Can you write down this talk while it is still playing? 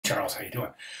Charles, how you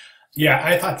doing? Yeah,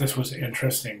 I thought this was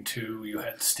interesting too. You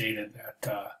had stated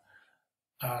that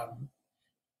um,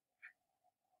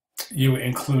 you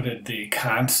included the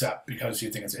concept because you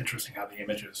think it's interesting how the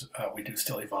images we do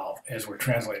still evolve as we're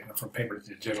translating them from paper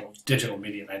to digital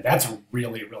medium, and that's a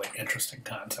really, really interesting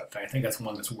concept. I think that's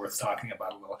one that's worth talking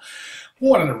about a little.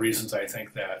 One of the reasons I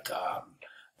think that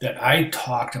that I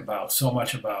talked about so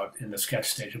much about in the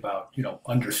sketch stage about,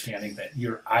 understanding that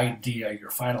your idea, your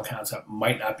final concept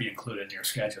might not be included in your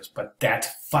sketches, but that's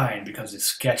fine because the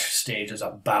sketch stage is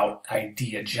about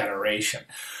idea generation.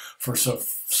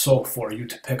 So for you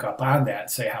to pick up on that,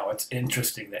 say how it's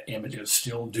interesting that images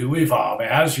still do evolve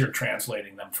as you're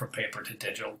translating them from paper to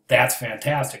digital, that's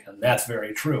fantastic, and that's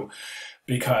very true.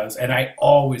 Because, and I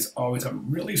always,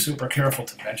 I'm really super careful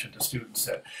to mention to students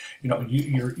that,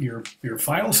 your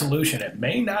final solution, it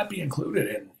may not be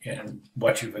included in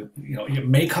what you've, it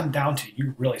may come down to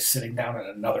you really sitting down in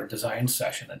another design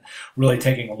session and really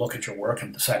taking a look at your work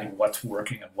and deciding what's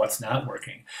working and what's not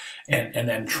working, and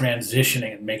then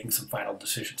transitioning and making some final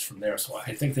decisions from there. So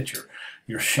I think that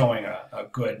you're showing a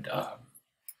good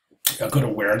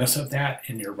awareness of that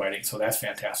in your writing. So that's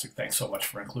fantastic. Thanks so much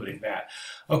for including that.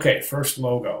 Okay, first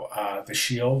logo, the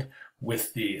shield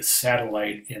with the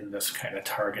satellite in this kind of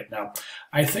target. Now,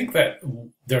 I think that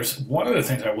there's one of the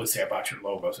things I would say about your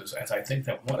logos is I think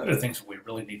that one of the things that we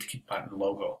really need to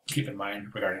keep in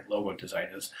mind regarding logo design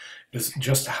is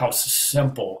just how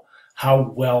simple, how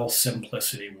well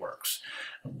simplicity works.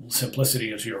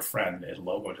 Simplicity is your friend in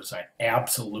logo design.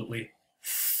 Absolutely.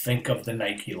 Think of the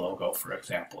Nike logo, for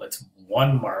example. It's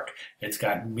one mark. It's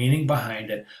got meaning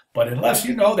behind it, but unless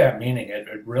you know that meaning, it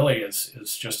really is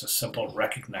just a simple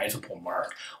recognizable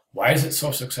mark. Why is it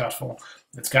so successful?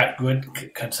 It's got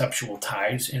good conceptual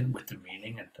ties in with the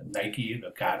meaning, and the Nike,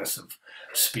 the goddess of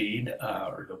speed,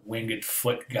 or the winged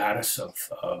foot goddess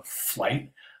of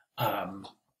flight.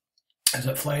 Is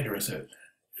it flight or is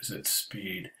it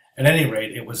speed? At any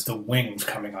rate, it was the wings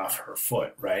coming off her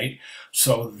foot, right?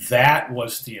 So that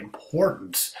was the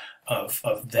importance of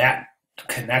that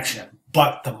connection.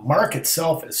 But the mark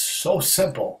itself is so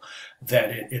simple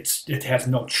that it has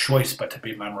no choice but to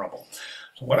be memorable.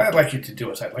 So what I'd like you to do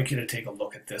is I'd like you to take a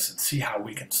look at this and see how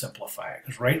we can simplify it.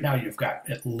 Because right now you've got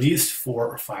at least 4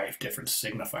 or 5 different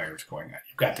signifiers going on.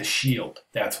 You've got the shield,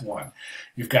 that's 1.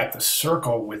 You've got the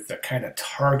circle with the kind of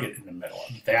target in the middle,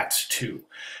 that's 2.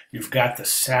 You've got the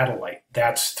satellite,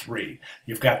 that's 3.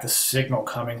 You've got the signal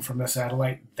coming from the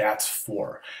satellite, that's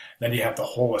 4. Then you have the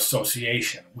whole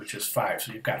association, which is 5.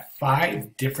 So you've got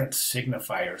 5 different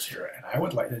signifiers here. And I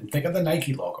would like to think of the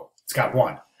Nike logo. It's got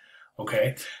 1.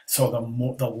 Okay, so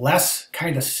the less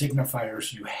kind of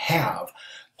signifiers you have,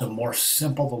 the more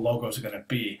simple the logos are going to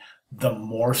be, the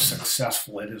more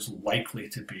successful it is likely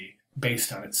to be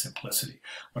based on its simplicity.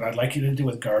 What I'd like you to do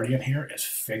with Guardian here is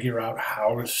figure out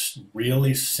how to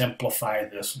really simplify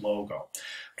this logo.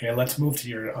 Okay, let's move to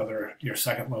your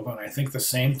second logo, and I think the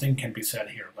same thing can be said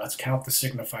here. Let's count the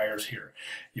signifiers here.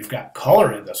 You've got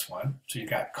color in this one, so you've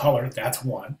got color, that's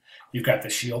 1. You've got the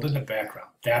shield in the background,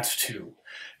 that's 2.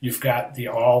 You've got the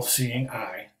all-seeing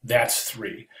eye, that's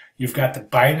 3. You've got the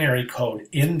binary code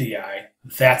in the eye,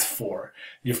 that's 4.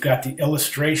 You've got the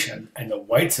illustration and the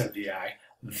whites of the eye,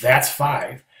 that's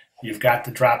 5. You've got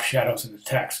the drop shadows in the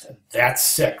text, that's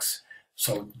 6.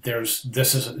 So this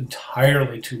is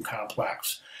entirely too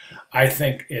complex. I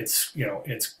think it's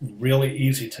really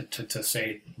easy to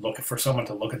say, look for someone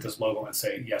to look at this logo and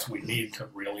say, yes, we need to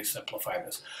really simplify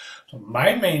this. So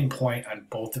my main point on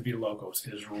both of your logos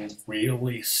is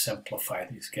really simplify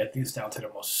these. Get these down to the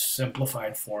most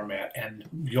simplified format, and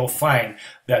you'll find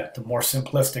that the more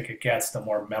simplistic it gets, the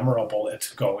more memorable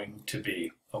it's going to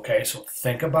be. Okay, so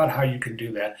think about how you can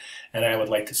do that, and I would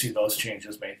like to see those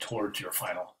changes made towards your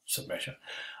final submission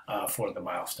for the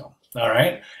milestone. All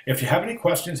right, if you have any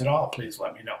questions at all, please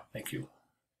let me know. Thank you.